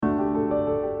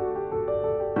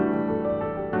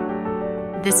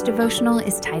This devotional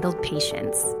is titled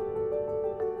Patience.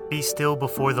 Be still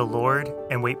before the Lord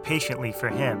and wait patiently for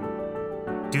Him.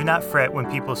 Do not fret when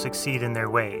people succeed in their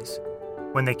ways,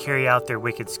 when they carry out their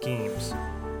wicked schemes.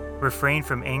 Refrain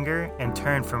from anger and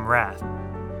turn from wrath.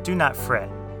 Do not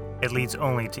fret, it leads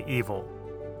only to evil.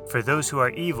 For those who are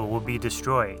evil will be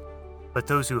destroyed, but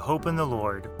those who hope in the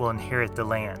Lord will inherit the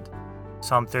land.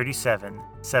 Psalm 37,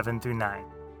 7-9.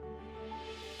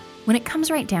 When it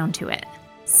comes right down to it,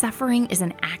 suffering is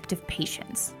an act of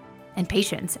patience, and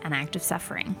patience an act of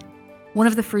suffering. One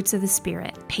of the fruits of the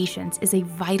Spirit, patience, is a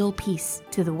vital piece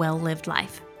to the well-lived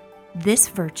life. This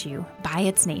virtue, by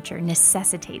its nature,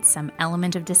 necessitates some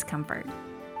element of discomfort.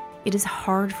 It is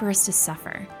hard for us to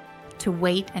suffer, to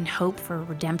wait and hope for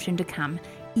redemption to come,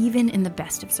 even in the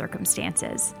best of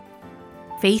circumstances.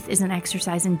 Faith is an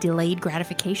exercise in delayed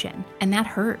gratification, and that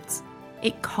hurts.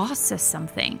 It costs us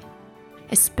something,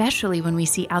 especially when we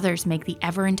see others make the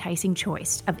ever-enticing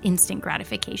choice of instant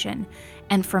gratification.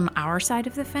 And from our side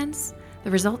of the fence,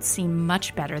 the results seem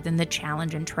much better than the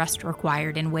challenge and trust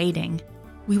required in waiting.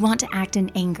 We want to act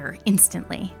in anger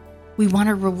instantly. We want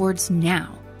our rewards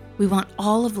now. We want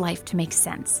all of life to make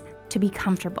sense, to be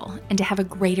comfortable, and to have a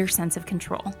greater sense of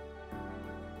control.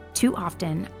 Too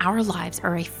often, our lives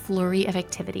are a flurry of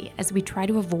activity as we try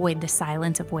to avoid the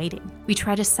silence of waiting. We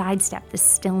try to sidestep the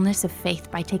stillness of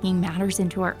faith by taking matters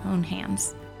into our own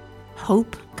hands.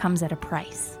 Hope comes at a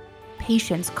price.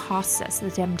 Patience costs us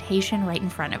the temptation right in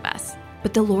front of us.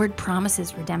 But the Lord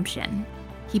promises redemption.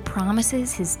 He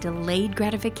promises His delayed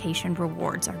gratification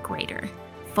rewards are greater,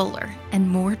 fuller, and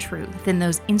more true than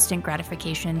those instant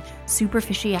gratification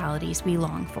superficialities we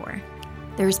long for.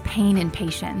 There is pain in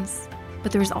patience,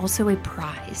 but there is also a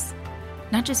prize.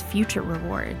 Not just future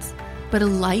rewards, but a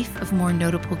life of more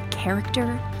notable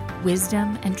character,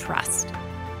 wisdom, and trust.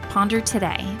 Ponder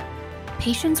today.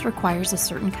 Patience requires a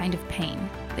certain kind of pain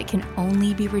that can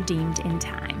only be redeemed in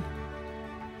time.